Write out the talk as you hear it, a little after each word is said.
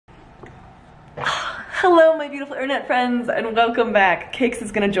Hello my beautiful internet friends and welcome back. Cakes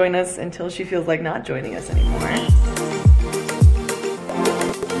is gonna join us until she feels like not joining us anymore.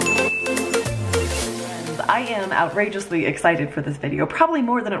 I am outrageously excited for this video, probably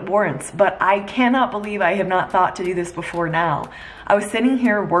more than it warrants, but I cannot believe I have not thought to do this before now. I was sitting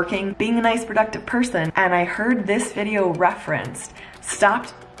here working, being a nice productive person, and I heard this video referenced,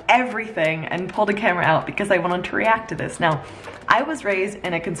 stopped everything and pulled a camera out because I wanted to react to this. Now, I was raised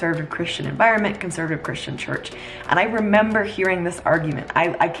in a conservative Christian environment, conservative Christian church, and I remember hearing this argument.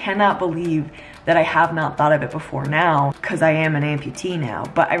 I cannot believe that I have not thought of it before now, because I am an amputee now,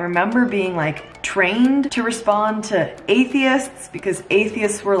 but I remember being like trained to respond to atheists because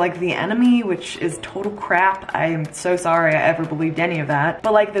atheists were like the enemy, which is total crap. I am so sorry I ever believed any of that.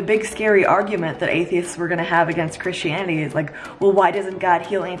 But like the big scary argument that atheists were gonna have against Christianity is like, well, why doesn't God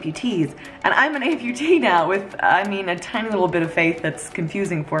heal amputees? And I'm an amputee now with, I mean, a tiny little bit of faith that's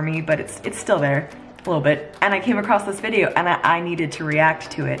confusing for me, but it's still there. A little bit. And I came across this video and I needed to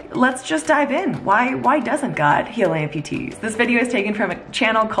react to it. Let's just dive in. Why doesn't God heal amputees? This video is taken from a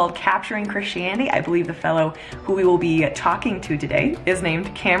channel called Capturing Christianity. I believe the fellow who we will be talking to today is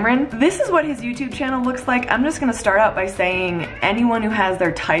named Cameron. This is what his YouTube channel looks like. I'm just gonna start out by saying anyone who has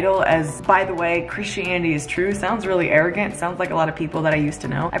their title as, by the way, Christianity is true, sounds really arrogant. Sounds like a lot of people that I used to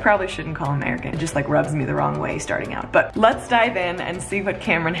know. I probably shouldn't call him arrogant. It just like rubs me the wrong way starting out. But let's dive in and see what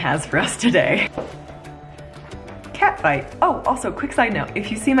Cameron has for us today. Cat fight. Oh, also quick side note,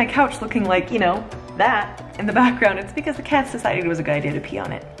 if you see my couch looking like, you know, that in the background, it's because the cats decided it was a good idea to pee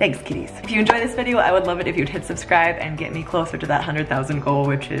on it. Thanks, kitties. If you enjoy this video, I would love it if you'd hit subscribe and get me closer to that 100,000 goal,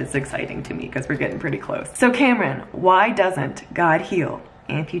 which is exciting to me because we're getting pretty close. So Cameron, why doesn't God heal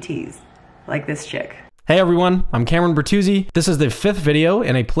amputees like this chick? Hey everyone, I'm Cameron Bertuzzi. This is the 5th video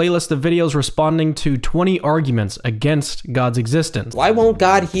in a playlist of videos responding to 20 arguments against God's existence. Why won't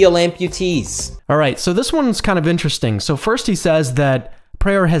God heal amputees? Alright, so this one's kind of interesting. So first he says that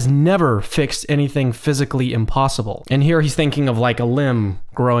prayer has never fixed anything physically impossible. And here he's thinking of like a limb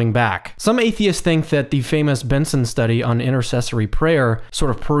growing back. Some atheists think that the famous Benson study on intercessory prayer sort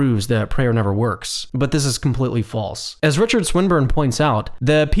of proves that prayer never works. But this is completely false. As Richard Swinburne points out,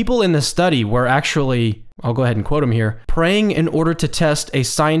 the people in this study were actually, I'll go ahead and quote him here, praying in order to test a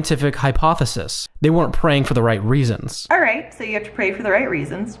scientific hypothesis. They weren't praying for the right reasons. All right, so you have to pray for the right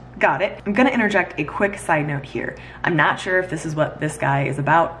reasons. Got it. I'm gonna interject a quick side note here. I'm not sure if this is what this guy is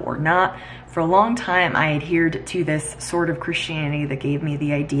about or not. For a long time, I adhered to this sort of Christianity that gave me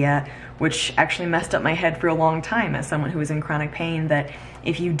the idea, which actually messed up my head for a long time as someone who was in chronic pain, that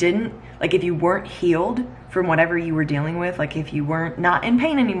if you didn't, like if you weren't healed from whatever you were dealing with, like if you weren't not in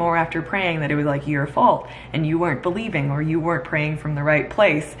pain anymore after praying, that it was like your fault and you weren't believing or you weren't praying from the right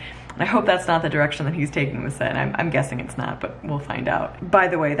place. I hope that's not the direction that he's taking this in. I'm guessing it's not, but we'll find out. By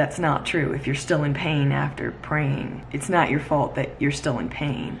the way, that's not true. If you're still in pain after praying, it's not your fault that you're still in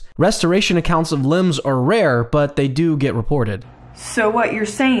pain. Restoration accounts of limbs are rare, but they do get reported. So what you're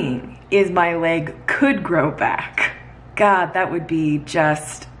saying is my leg could grow back. God, that would be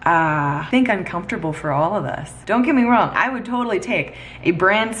just, I think uncomfortable for all of us. Don't get me wrong, I would totally take a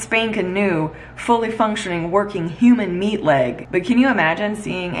brand spanking new, fully functioning, working human meat leg. But can you imagine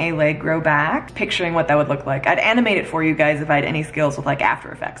seeing a leg grow back? Picturing what that would look like. I'd animate it for you guys if I had any skills with like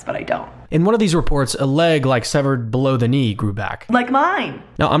After Effects, but I don't. In one of these reports, a leg like severed below the knee grew back. Like mine.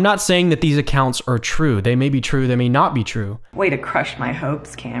 Now, I'm not saying that these accounts are true. They may be true, they may not be true. Way to crush my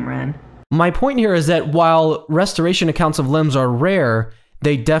hopes, Cameron. My point here is that while restoration accounts of limbs are rare,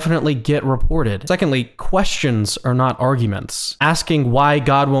 they definitely get reported. Secondly, questions are not arguments. Asking why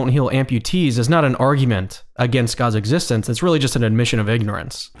God won't heal amputees is not an argument against God's existence. It's really just an admission of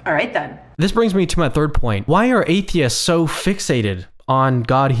ignorance. All right then. This brings me to my third point. Why are atheists so fixated on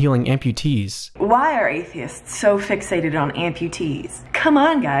God healing amputees? Why are atheists so fixated on amputees? Come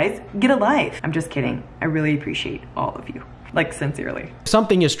on, guys, get a life. I'm just kidding. I really appreciate all of you. Like, sincerely. If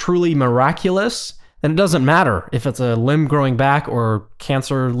something is truly miraculous, then it doesn't matter if it's a limb growing back or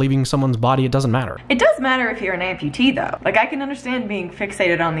cancer leaving someone's body, it doesn't matter. It does matter if you're an amputee though. Like I can understand being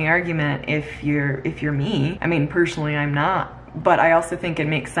fixated on the argument if you're me. I mean, personally I'm not. But I also think it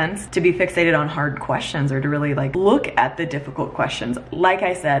makes sense to be fixated on hard questions or to really like look at the difficult questions. Like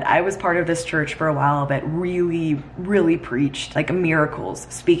I said, I was part of this church for a while that really preached like miracles,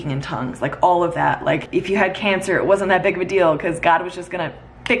 speaking in tongues, like all of that. Like if you had cancer, it wasn't that big of a deal because God was just gonna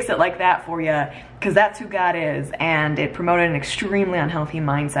fix it like that for you because that's who God is, and it promoted an extremely unhealthy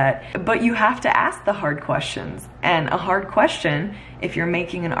mindset. But you have to ask the hard questions, and a hard question, if you're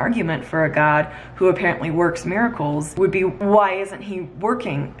making an argument for a God who apparently works miracles, would be, why isn't he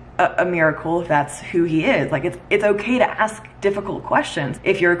working a miracle if that's who he is. Like, it's okay to ask difficult questions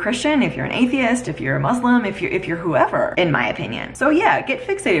if you're a Christian, if you're an atheist, if you're a Muslim, if you're whoever, in my opinion. So yeah, get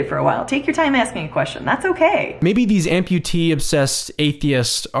fixated for a while. Take your time asking a question. That's okay. Maybe these amputee-obsessed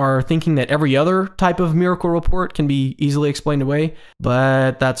atheists are thinking that every other type of miracle report can be easily explained away,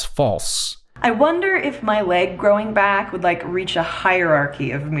 but that's false. I wonder if my leg growing back would like reach a hierarchy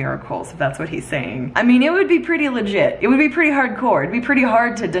of miracles, if that's what he's saying. I mean, it would be pretty legit. It would be pretty hardcore. It'd be pretty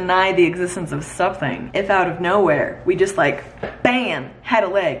hard to deny the existence of something if out of nowhere we just like, bam, had a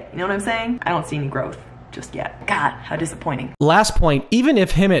leg. You know what I'm saying? I don't see any growth just yet. God, how disappointing. Last point, even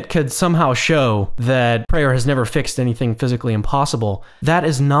if Himmet could somehow show that prayer has never fixed anything physically impossible, that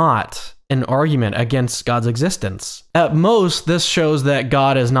is not an argument against God's existence. At most, this shows that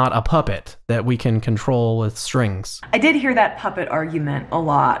God is not a puppet that we can control with strings. I did hear that puppet argument a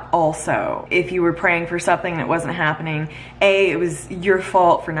lot also. If you were praying for something that wasn't happening, A, it was your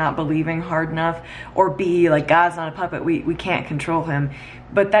fault for not believing hard enough, or B, like, God's not a puppet, we can't control him.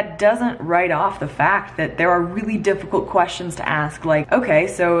 But that doesn't write off the fact that there are really difficult questions to ask, like, okay,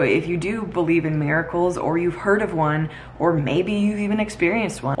 so if you do believe in miracles, or you've heard of one, or maybe you've even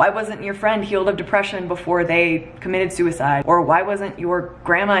experienced one, why wasn't your friend healed of depression before they committed suicide? Or why wasn't your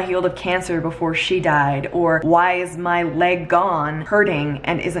grandma healed of cancer before she died? Or why is my leg gone, hurting,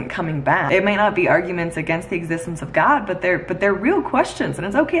 and isn't coming back? It may not be arguments against the existence of God, but they're real questions, and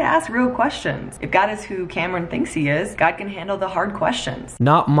it's okay to ask real questions. If God is who Cameron thinks he is, God can handle the hard questions.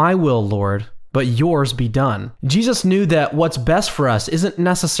 Not my will, Lord, but yours be done. Jesus knew that what's best for us isn't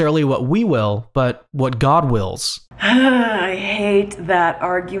necessarily what we will, but what God wills. I hate that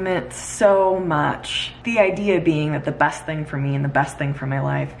argument so much. The idea being that the best thing for me and the best thing for my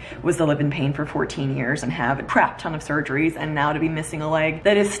life was to live in pain for 14 years and have a crap ton of surgeries, and now to be missing a leg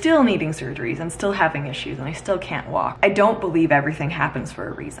that is still needing surgeries and still having issues, and I still can't walk. I don't believe everything happens for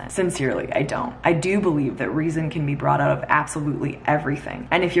a reason. Sincerely, I don't. I do believe that reason can be brought out of absolutely everything.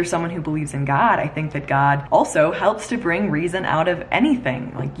 And if you're someone who believes in God, I think that God also helps to bring reason out of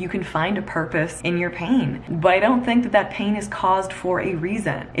anything. Like, you can find a purpose in your pain, but I don't think that pain is caused for a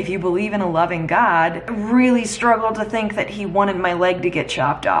reason. If you believe in a loving God, I really struggle to think that he wanted my leg to get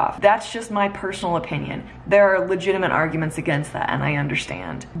chopped off. That's just my personal opinion. There are legitimate arguments against that, and I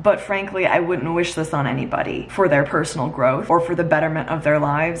understand. But frankly, I wouldn't wish this on anybody for their personal growth or for the betterment of their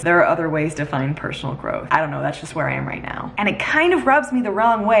lives. There are other ways to find personal growth. I don't know, that's just where I am right now. And it kind of rubs me the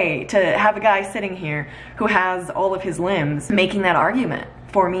wrong way to have a guy sitting here who has all of his limbs making that argument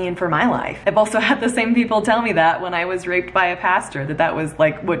for me and for my life. I've also had the same people tell me that when I was raped by a pastor, that was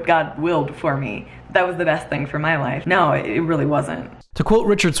like what God willed for me. That was the best thing for my life. No, it really wasn't. To quote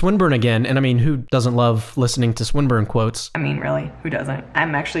Richard Swinburne again, and I mean, who doesn't love listening to Swinburne quotes? I mean, really, who doesn't?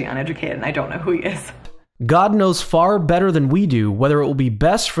 I'm actually uneducated and I don't know who he is. God knows far better than we do whether it will be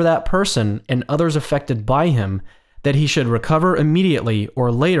best for that person and others affected by him that he should recover immediately or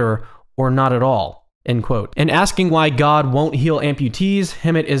later or not at all. End quote. In asking why God won't heal amputees,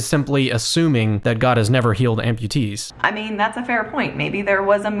 Himmet is simply assuming that God has never healed amputees. I mean, that's a fair point. Maybe there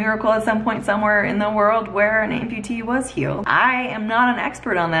was a miracle at some point somewhere in the world where an amputee was healed. I am not an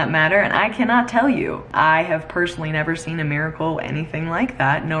expert on that matter, and I cannot tell you. I have personally never seen a miracle, anything like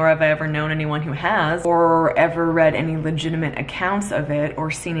that, nor have I ever known anyone who has, or ever read any legitimate accounts of it,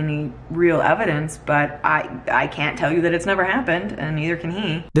 or seen any real evidence, but I can't tell you that it's never happened, and neither can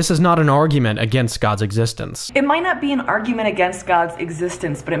he. This is not an argument against God's existence. It might not be an argument against God's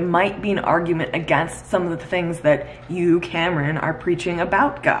existence, but it might be an argument against some of the things that you, Cameron, are preaching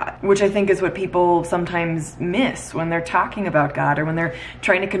about God, which I think is what people sometimes miss when they're talking about God, or when they're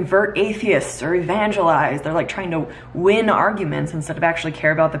trying to convert atheists or evangelize. They're like trying to win arguments instead of actually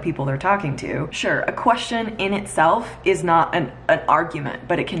care about the people they're talking to. Sure, a question in itself is not an argument,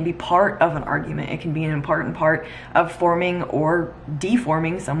 but it can be part of an argument. It can be an important part of forming or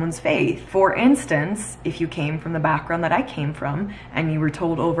deforming someone's faith. For instance, if you came from the background that I came from, and you were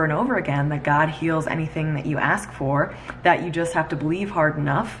told over and over again that God heals anything that you ask for, that you just have to believe hard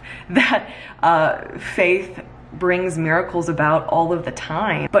enough, that faith brings miracles about all of the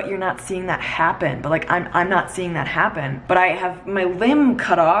time, but you're not seeing that happen. But like, I'm not seeing that happen, but I have my limb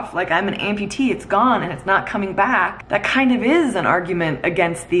cut off, like I'm an amputee, it's gone and it's not coming back. That kind of is an argument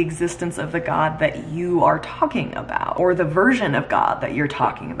against the existence of the God that you are talking about, or the version of God that you're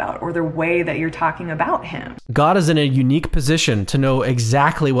talking about, or the way that you're talking about him. God is in a unique position to know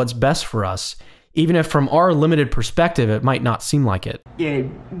exactly what's best for us, even if from our limited perspective, it might not seem like it. I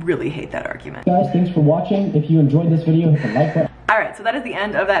really hate that argument. Guys, thanks for watching. If you enjoyed this video, hit the like button. All right, so that is the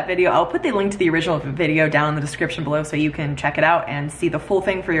end of that video. I'll put the link to the original video down in the description below so you can check it out and see the full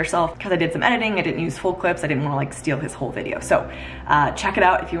thing for yourself. Because I did some editing, I didn't use full clips, I didn't want to like steal his whole video. So check it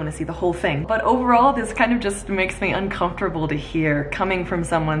out if you want to see the whole thing. But overall, this kind of just makes me uncomfortable to hear coming from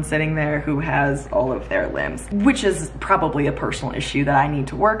someone sitting there who has all of their limbs, which is probably a personal issue that I need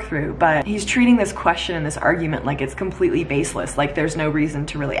to work through. But he's treating this question and this argument like it's completely baseless, like there's no reason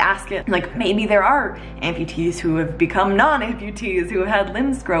to really ask it. Like maybe there are amputees who have become non-amputees who have had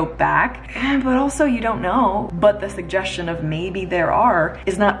limbs grow back, but also you don't know. But the suggestion of maybe there are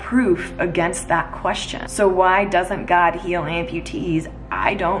is not proof against that question. So why doesn't God heal amputees?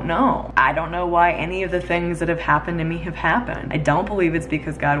 I don't know. I don't know why any of the things that have happened to me have happened. I don't believe it's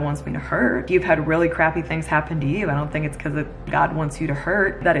because God wants me to hurt. You've had really crappy things happen to you. I don't think it's because God wants you to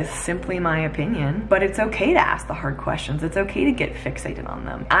hurt. That is simply my opinion. But it's okay to ask the hard questions. It's okay to get fixated on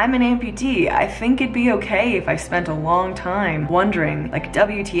them. I'm an amputee. I think it'd be okay if I spent a long time wondering, like,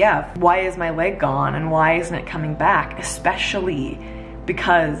 WTF, why is my leg gone and why isn't it coming back? Especially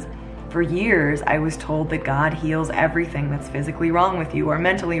because for years, I was told that God heals everything that's physically wrong with you or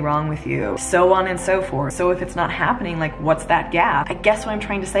mentally wrong with you, so on and so forth. So if it's not happening, like, what's that gap? I guess what I'm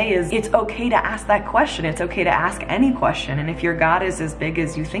trying to say is it's okay to ask that question. It's okay to ask any question. And if your God is as big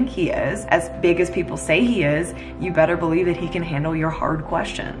as you think he is, as big as people say he is, you better believe that he can handle your hard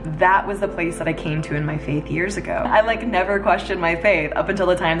question. That was the place that I came to in my faith years ago. I like never questioned my faith up until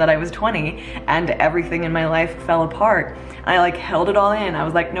the time that I was 20 and everything in my life fell apart. And I like held it all in. I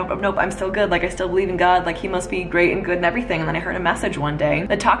was like, nope, nope, nope. I'm still good. Like I still believe in God. Like he must be great and good and everything. And then I heard a message one day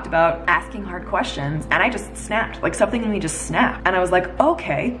that talked about asking hard questions and I just snapped. Like something in me just snapped. And I was like,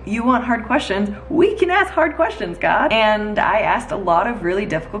 okay, you want hard questions? We can ask hard questions, God. And I asked a lot of really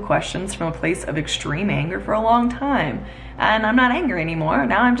difficult questions from a place of extreme anger for a long time. And I'm not angry anymore.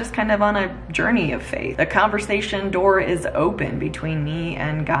 Now I'm just kind of on a journey of faith. The conversation door is open between me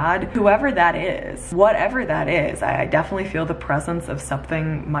and God, whoever that is, whatever that is. I definitely feel the presence of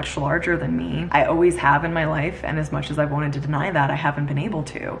something much larger than me. I always have in my life, and as much as I've wanted to deny that, I haven't been able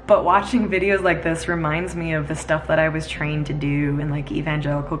to. But watching videos like this reminds me of the stuff that I was trained to do in like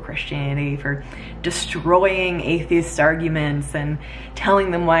evangelical Christianity for destroying atheist arguments and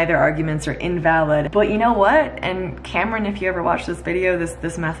telling them why their arguments are invalid. But you know what? And Cameron, if you ever watch this video,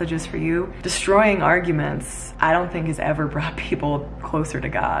 this message is for you. Destroying arguments, I don't think has ever brought people closer to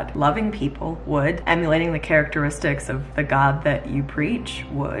God. Loving people would. Emulating the characteristics of the God that you preach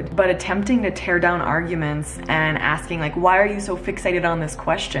would. But attempting to tear down arguments and asking like, why are you so fixated on this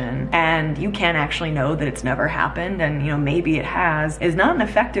question? And you can't actually know that it's never happened and you know, maybe it has, is not an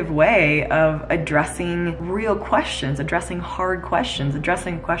effective way of addressing real questions, addressing hard questions,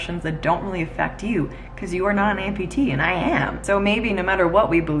 addressing questions that don't really affect you, because you are not an amputee and I am. So maybe no matter what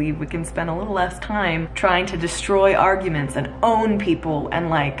we believe, we can spend a little less time trying to destroy arguments and own people and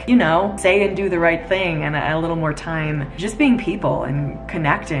like, you know, say and do the right thing, and a little more time just being people and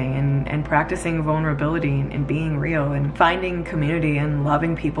connecting and practicing vulnerability and being real and finding community and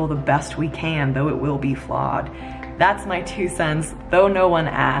loving people the best we can, though it will be flawed. That's my 2 cents, though no one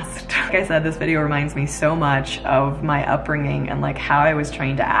asked. Like I said, this video reminds me so much of my upbringing and like how I was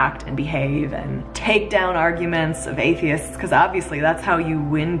trained to act and behave and take down arguments of atheists, because obviously that's how you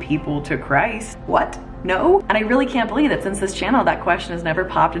win people to Christ. What? No? And I really can't believe that since this channel, that question has never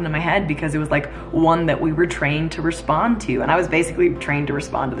popped into my head, because it was like one that we were trained to respond to. And I was basically trained to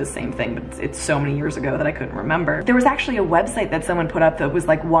respond to the same thing, but it's so many years ago that I couldn't remember. There was actually a website that someone put up that was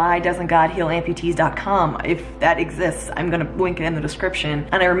like, why doesn't God heal amputees.com? If that exists, I'm gonna link it in the description.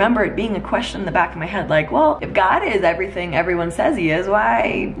 And I remember it being a question in the back of my head, like, well, if God is everything everyone says he is,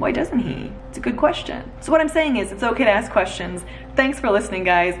 why doesn't he? It's a good question. So what I'm saying is it's okay to ask questions. Thanks for listening,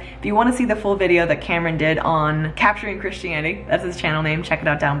 guys. If you want to see the full video that Cameron did on capturing Christianity, that's his channel name, check it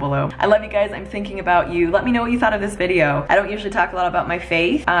out down below. I love you guys. I'm thinking about you. Let me know what you thought of this video. I don't usually talk a lot about my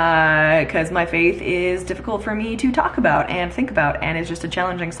faith because my faith is difficult for me to talk about and think about, and it's just a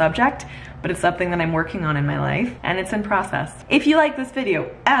challenging subject, but it's something that I'm working on in my life and it's in process. If you like this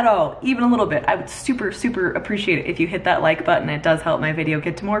video at all, even a little bit, I would super, super appreciate it if you hit that like button. It does help my video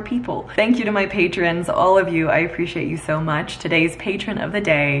get to more people. Thank you to my patrons, all of you. I appreciate you so much. Today's patron of the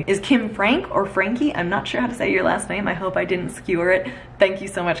day is Kim Frank, or Frankie. I'm not sure how to say your last name. I hope I didn't skewer it. Thank you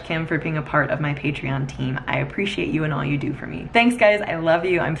so much, Kim, for being a part of my Patreon team. I appreciate you and all you do for me. Thanks, guys. I love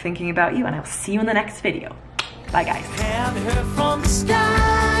you. I'm thinking about you, and I'll see you in the next video. Bye, guys.